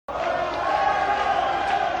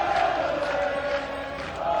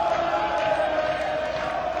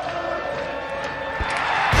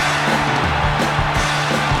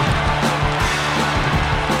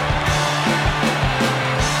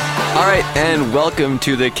And welcome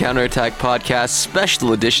to the Counterattack Podcast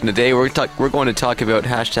special edition today. We're going to talk about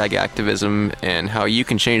hashtag activism and how you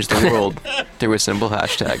can change the world through a simple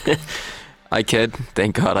hashtag. I kid.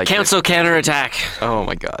 Thank God I kid. Cancel Counterattack. Oh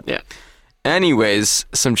my God. Yeah. Anyways,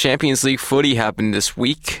 some Champions League footy happened this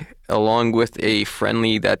week, along with a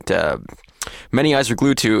friendly that many eyes were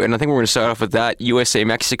glued to, and I think we're going to start off with that.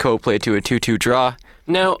 USA-Mexico played to a 2-2 draw.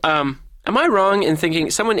 Now, am I wrong in thinking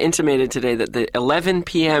someone intimated today that the 11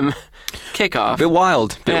 p.m. kickoff... Bit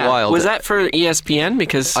wild. Was that for ESPN?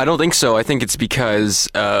 Because I don't think so. I think it's because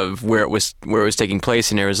of where it was taking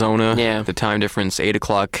place in Arizona. Yeah. The time difference, 8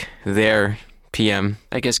 o'clock there, p.m.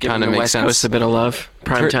 I guess giving Kinda the makes West sense. Coast a bit of love.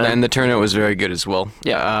 Prime time. And the turnout was very good as well.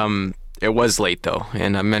 Yeah. It was late, though,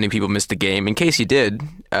 and many people missed the game. In case you did...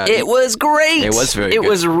 it was great. It was very good. It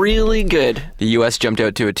was really good. The U.S. jumped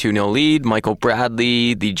out to a 2-0 lead. Michael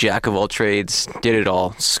Bradley, the jack of all trades, did it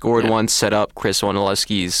all. Scored once, set up Chris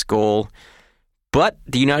Wondolewski's goal. But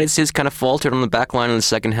the United States kind of faltered on the back line in the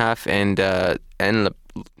second half and ended up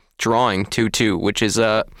drawing 2-2, which is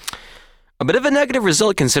a bit of a negative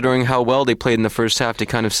result considering how well they played in the first half to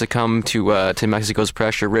kind of succumb to Mexico's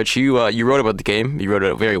pressure. Rich, you wrote about the game. You wrote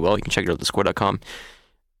it out very well. You can check it out at thescore.com.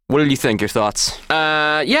 What did you think? Your thoughts?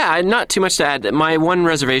 Not too much to add. My one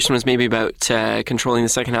reservation was maybe about controlling the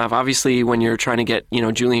second half. Obviously, when you're trying to get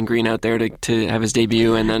Julian Green out there to have his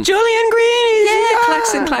debut, and then Julian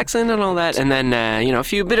Green, Claxon, and all that, and then a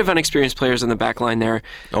few bit of unexperienced players on the back line there.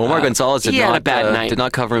 Omar Gonzalez had a bad night. Did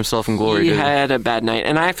not cover himself in glory. He had a bad night,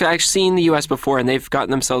 and I've actually seen the U.S. before, and they've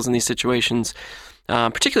gotten themselves in these situations.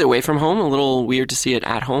 Particularly away from home. A little weird to see it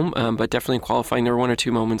at home, but definitely qualifying. There were one or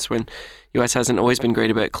two moments when U.S. hasn't always been great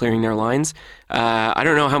about clearing their lines. I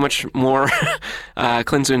don't know how much more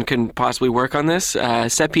Klinsmann can possibly work on this.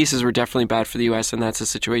 Set pieces were definitely bad for the U.S., and that's a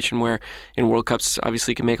situation where in World Cups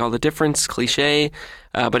obviously can make all the difference. Cliche,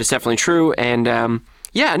 but it's definitely true. And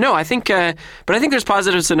I think there's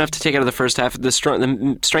positives enough to take out of the first half. The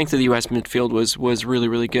strength of the U.S. midfield was really,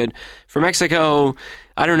 really good. For Mexico,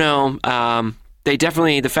 I don't know. They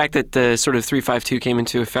definitely, the fact that the sort of 3-5-2 came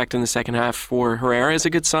into effect in the second half for Herrera is a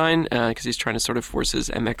good sign because he's trying to sort of force his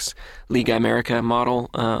MX Liga America model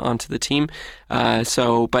onto the team.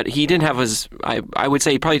 But he didn't have his, I would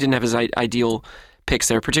say he probably didn't have his ideal picks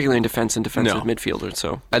there, particularly in defense and defensive midfielder.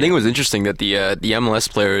 So I think it was interesting that the MLS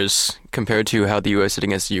players, compared to how the U.S. did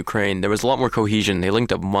against Ukraine, there was a lot more cohesion. They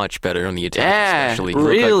linked up much better on the attack, especially.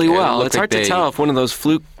 Really well. It's hard to tell if one of those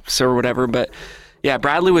flukes or whatever, but... Yeah,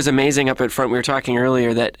 Bradley was amazing up at front. We were talking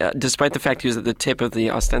earlier that despite the fact he was at the tip of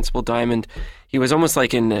the ostensible diamond, he was almost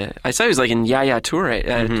like I saw he was like in Yaya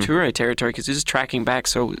Toure territory because he was just tracking back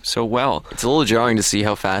so well. It's a little jarring to see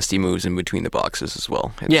how fast he moves in between the boxes as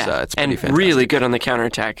well. It's and fantastic. Really good on the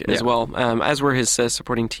counterattack as well, as were his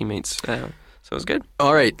supporting teammates. So it was good.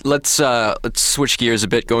 All right, let's switch gears a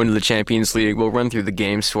bit, go into the Champions League. We'll run through the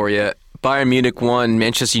games for you. Bayern Munich won,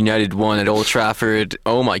 Manchester United won at Old Trafford.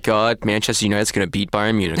 Oh my God, Manchester United's going to beat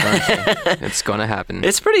Bayern Munich, aren't they? It's going to happen.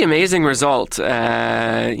 It's a pretty amazing result.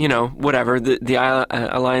 Whatever. The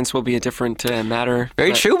alliance will be a different matter.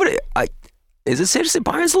 Very true, but is it safe to say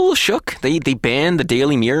Bayern's a little shook? They banned the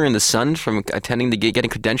Daily Mirror and the Sun from attending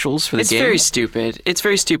getting credentials for the game? It's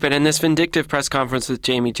very stupid. And this vindictive press conference with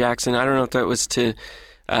Jamie Jackson, I don't know if that was to...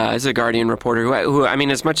 as a Guardian reporter who, I mean,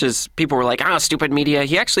 as much as people were like, stupid media,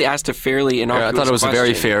 he actually asked a fairly innocuous question. I thought it was a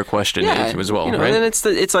very fair question as well, right? And then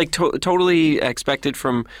it's like totally expected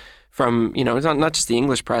from it's not just the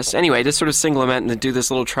English press. Anyway, to sort of single him out and to do this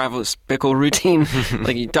little Travis Bickle routine,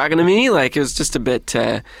 like, you talking to me? Like, it was just a bit...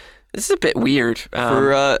 this is a bit weird.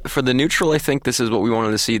 For the neutral, I think this is what we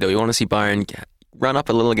wanted to see, though. We want to see Bayern run up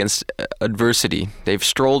a little against adversity. They've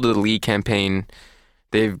strolled the league campaign.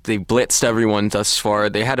 They've blitzed everyone thus far.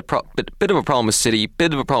 They had a bit of a problem with City,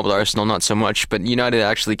 bit of a problem with Arsenal, not so much, but United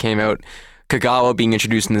actually came out. Kagawa being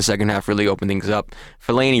introduced in the second half really opened things up.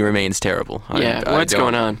 Fellaini remains terrible. What's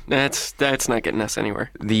going on? That's not getting us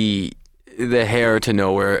anywhere. The hair to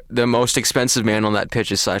nowhere. The most expensive man on that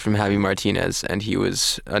pitch aside from Javi Martinez, and he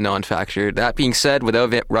was a non-factor. That being said,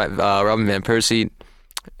 without Robin Van Persie,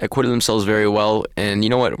 acquitted themselves very well. And you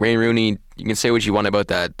know what, Wayne Rooney, you can say what you want about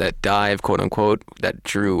that dive, quote unquote, that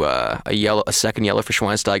drew a second yellow for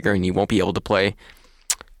Schweinsteiger, and he won't be able to play.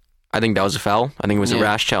 I think that was a foul. I think it was a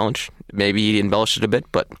rash challenge. Maybe he embellished it a bit,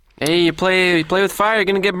 but hey, you play with fire, you're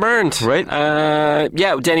going to get burned. Right.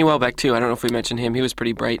 Danny Welbeck, too. I don't know if we mentioned him. He was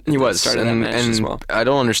pretty bright at the start of that match as well. I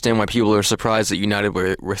don't understand why people are surprised that United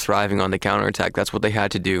were thriving on the counterattack. That's what they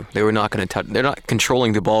had to do. They were not going to touch. They're not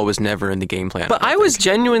controlling the ball. Was never in the game plan. But I was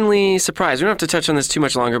genuinely surprised. We don't have to touch on this too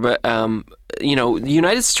much longer, but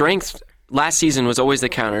United's strength last season was always the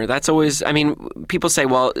counter. That's always, I mean, people say,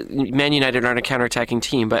 well, Man United aren't a counterattacking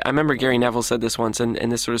team, but I remember Gary Neville said this once,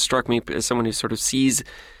 and this sort of struck me as someone who sort of sees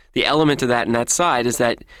the element of that in that side, is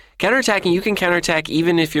that counterattacking, you can counterattack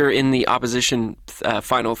even if you're in the opposition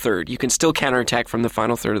final third. You can still counterattack from the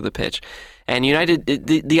final third of the pitch. And United,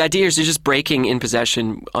 the idea is just breaking in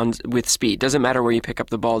possession with speed. Doesn't matter where you pick up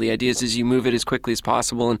the ball. The idea is you move it as quickly as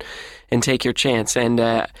possible and take your chance.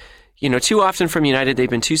 And too often from United, they've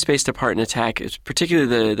been too spaced apart in attack. It's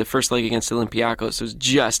particularly the first leg against Olympiacos was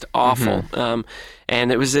just awful,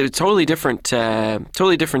 and it was a totally different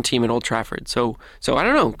team at Old Trafford. So I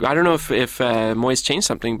don't know. I don't know if Moyes changed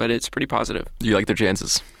something, but it's pretty positive. Do you like their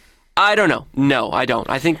chances? I don't know. No, I don't.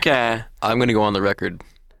 I think I'm going to go on the record.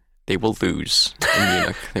 They will lose in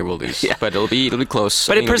Munich. They will lose, but it'll be close.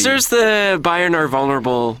 But it preserves the Bayern are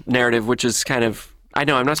vulnerable narrative, which is kind of. I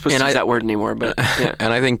know I'm not supposed to use that word anymore, but yeah.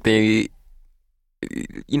 And I think when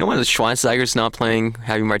Schweinsteiger's not playing,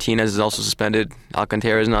 Javi Martinez is also suspended,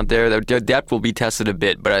 Alcantara is not there. Their depth will be tested a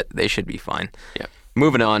bit, but they should be fine. Yeah.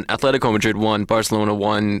 Moving on, Atletico Madrid won, Barcelona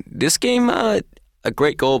won. This game, a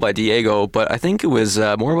great goal by Diego, but I think it was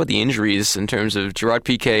more about the injuries in terms of Gerard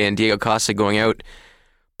Piqué and Diego Costa going out.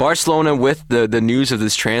 Barcelona, with the news of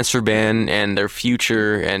this transfer ban and their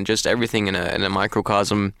future and just everything in a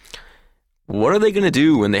microcosm. What are they going to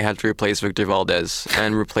do when they have to replace Victor Valdez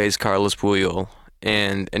and replace Carlos Puyol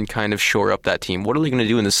and kind of shore up that team? What are they going to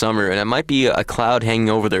do in the summer? And it might be a cloud hanging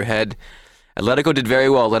over their head. Atletico did very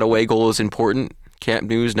well. That away goal is important. Camp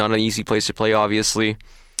Nou is not an easy place to play, obviously.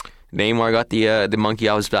 Neymar got the monkey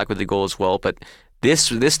out his back with the goal as well. But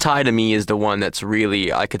this tie to me is the one that's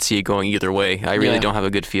really, I could see it going either way. I really don't have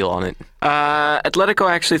a good feel on it. Atletico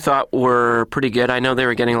I actually thought were pretty good. I know they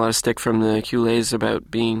were getting a lot of stick from the culés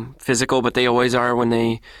about being physical, but they always are when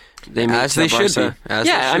they meet as they should be.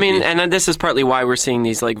 And this is partly why we're seeing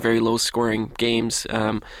these like very low scoring games.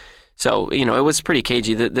 So, it was pretty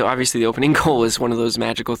cagey. Obviously, the opening goal is one of those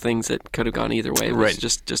magical things that could have gone either way. It was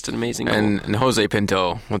just an amazing goal. And Jose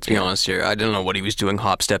Pinto, let's be honest here, I don't know what he was doing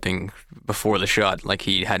hop-stepping before the shot. Like,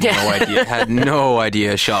 he had no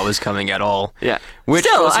idea a shot was coming at all. Yeah. Which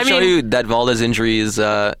goes to show you that Valdez injury is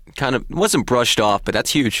kind of, wasn't brushed off, but that's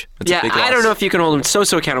huge. That's a big loss. I don't know if you can hold him so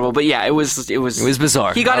accountable, but yeah, it was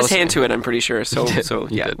bizarre. He got his hand to it, I'm pretty sure. So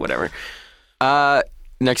yeah, whatever.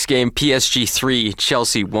 Next game, PSG 3,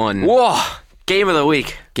 Chelsea 1. Whoa! Game of the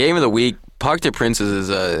week. Game of the week. Parc des Princes is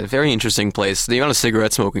a very interesting place. The amount of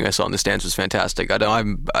cigarette smoking I saw in the stands was fantastic.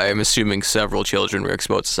 I'm assuming several children were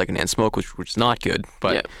exposed to secondhand smoke, which is not good.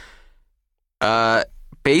 But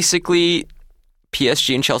basically,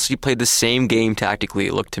 PSG and Chelsea played the same game tactically,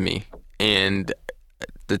 it looked to me. And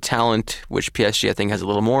the talent, which PSG I think has a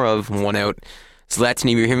little more of, won out.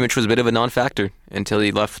 Zlatan Ibrahimovic was a bit of a non-factor until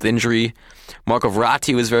he left with injury. Marco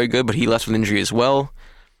Verratti was very good, but he left with injury as well.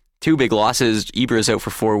 2 big losses. Ibra is out for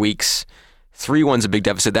 4 weeks. 3-1's a big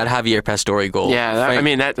deficit. That Javier Pastore goal. Yeah,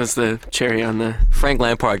 that was the cherry on the... Frank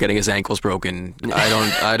Lampard getting his ankles broken.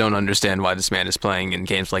 I don't understand why this man is playing in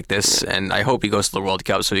games like this, and I hope he goes to the World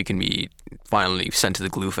Cup so he can be finally sent to the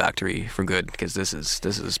glue factory for good, because this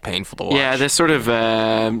is painful to watch. Yeah, this sort of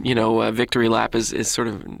victory lap is sort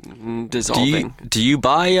of dissolving. Do you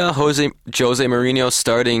buy Jose Mourinho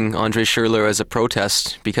starting Andre Schürrle as a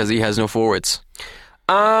protest because he has no forwards?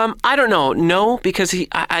 I don't know. No, because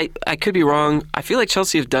I could be wrong. I feel like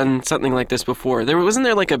Chelsea have done something like this before. Wasn't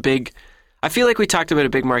there like a big... I feel like we talked about a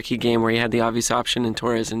big marquee game where he had the obvious option in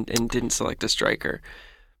Torres and didn't select a striker.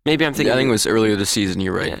 Maybe I'm thinking... Yeah, I think it was earlier this season,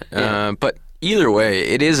 you're right. Yeah. But either way,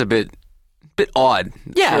 it is a bit odd.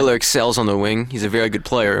 Yeah. Schürrle excels on the wing. He's a very good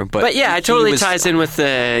player. But yeah, it totally ties in with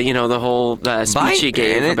the whole speech he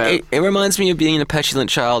gave. It reminds me of being a petulant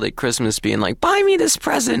child at Christmas, being like, buy me this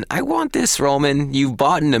present. I want this, Roman. You've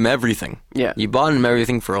bought him everything. Yeah. You've bought him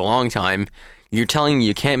everything for a long time. You're telling me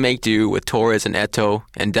you can't make do with Torres and Eto'o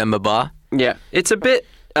and Demba Ba? Yeah. It's a bit...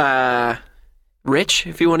 rich,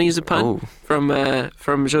 if you want to use a pun, from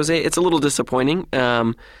Jose. It's a little disappointing.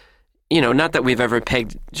 Not that we've ever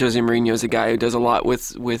pegged Jose Mourinho as a guy who does a lot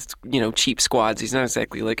with cheap squads. He's not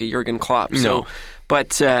exactly like a Jurgen Klopp. So, no. But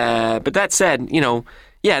that said,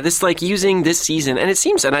 this like using this season, and it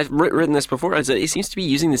seems, and I've written this before, it seems to be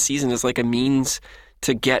using the season as like a means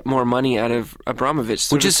to get more money out of Abramovich.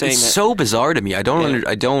 Which is so bizarre to me. I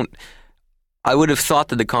would have thought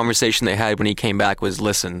that the conversation they had when he came back was,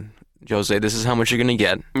 listen, Jose, this is how much you're going to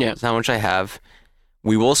get. Yeah. This is how much I have.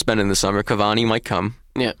 We will spend in the summer. Cavani might come.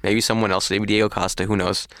 Yeah. Maybe someone else. Maybe Diego Costa. Who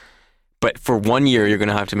knows? But for 1 year, you're going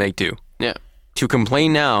to have to make do. Yeah. to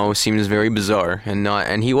complain now seems very bizarre,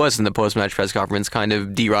 and he was in the post-match press conference kind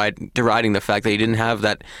of deriding the fact that he didn't have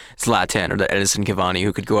that Zlatan or that Edinson Cavani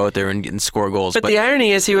who could go out there and score goals. But the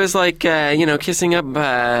irony is he was like, kissing up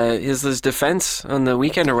his defense on the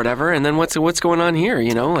weekend or whatever, and then what's going on here?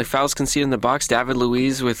 Like fouls conceded in the box. David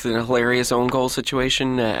Luiz with a hilarious own goal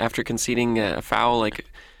situation after conceding a foul. Like,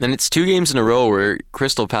 and it's 2 games in a row where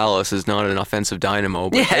Crystal Palace is not an offensive dynamo,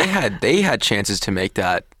 but they had chances to make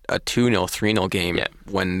that a 2-0, 3-0 game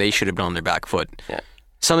when they should have been on their back foot. Yeah.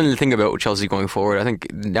 Something to think about with Chelsea going forward. I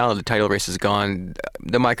think now that the title race is gone,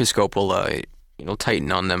 the microscope will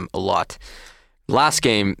tighten on them a lot. Last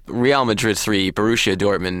game, Real Madrid 3, Borussia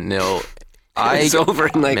Dortmund 0. It's over.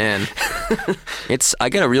 Man, I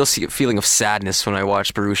get a real feeling of sadness when I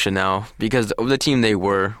watch Borussia now because of the team they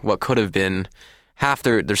were, what could have been. Half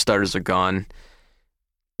their starters are gone.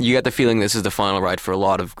 You get the feeling this is the final ride for a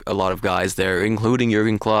lot of guys there, including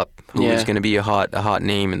Jurgen Klopp, who is going to be a hot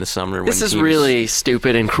name in the summer. This is really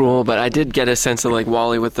stupid and cruel, but I did get a sense of like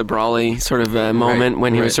Wally with the Brawley sort of moment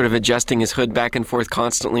when he was sort of adjusting his hood back and forth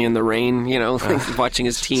constantly in the rain, watching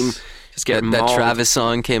his team just get mauled. That Travis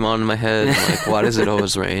song came on in my head. Like, why does it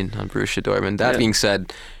always rain on Borussia Dortmund? That being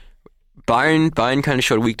said, Bayern kind of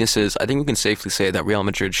showed weaknesses. I think we can safely say that Real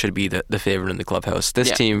Madrid should be the favorite in the clubhouse. This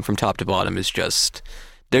team from top to bottom is just...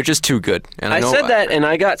 They're just too good. And I said that, and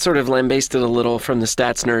I got sort of lambasted a little from the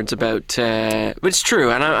stats nerds about, but it's true,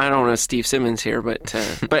 and I don't know Steve Simmons here, but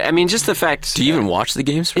I mean, just the fact... Do you even watch the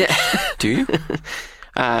games? Yeah. Do you?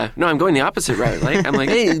 No, I'm going the opposite route. I'm like,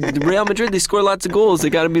 hey, Real Madrid, they score lots of goals. They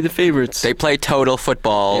got to be the favorites. They play total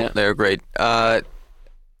football. Yeah. They're great.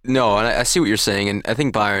 No, and I see what you're saying, and I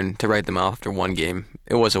think Bayern, to write them off after one game,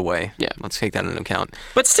 it was away. Yeah. Let's take that into account.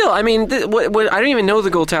 But still, I mean, I don't even know the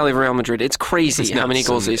goal tally of Real Madrid. It's crazy how many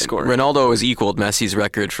goals they score. Ronaldo has equaled Messi's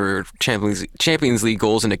record for Champions League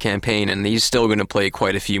goals in a campaign, and he's still going to play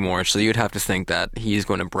quite a few more, so you'd have to think that he's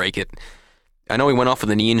going to break it. I know he went off with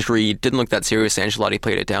a knee injury. Didn't look that serious. Ancelotti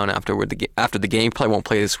played it down after the game. Probably won't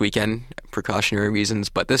play this weekend, precautionary reasons,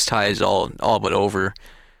 but this tie is all but over.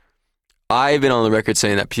 I've been on the record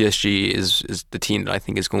saying that PSG is the team that I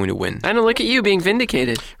think is going to win. I know, look at you being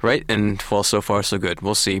vindicated. Right, and well, so far so good.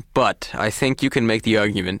 We'll see. But I think you can make the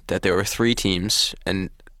argument that there are 3 teams and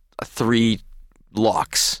 3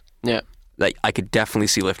 locks that I could definitely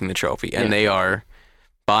see lifting the trophy, and they are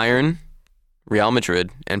Bayern, Real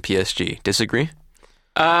Madrid, and PSG. Disagree?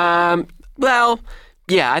 Well...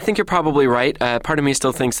 Yeah, I think you're probably right. Part of me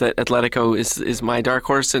still thinks that Atletico is my dark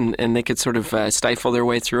horse, and they could sort of stifle their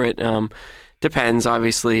way through it. Depends,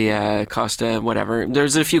 obviously, Costa, whatever.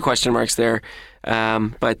 There's a few question marks there,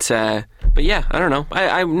 but yeah, I don't know.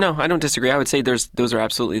 I don't disagree. I would say those are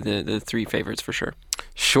absolutely the 3 favorites for sure.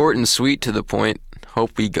 Short and sweet to the point.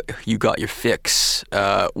 Hope you got your fix.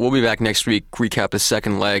 We'll be back next week, recap the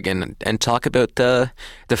second leg, and talk about the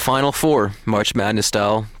Final Four, March Madness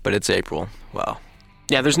style. But it's April. Wow.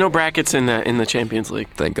 Yeah, there's no brackets in the Champions League.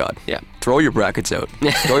 Thank God. Yeah. Throw your brackets out.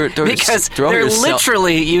 Because they're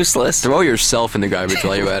literally useless. Throw yourself in the garbage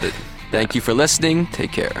while you're at it. Thank you for listening.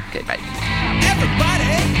 Take care. Okay, bye.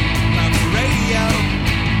 Everybody loves the radio.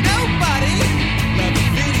 Nobody loves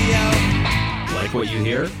video. Like what you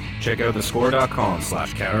hear? Check out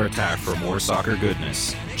thescore.com/counterattack for more soccer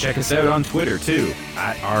goodness. Check us out on Twitter too,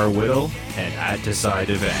 @rwhittle and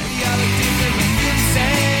 @DecideEvent.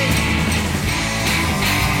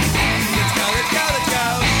 Let's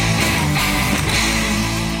go.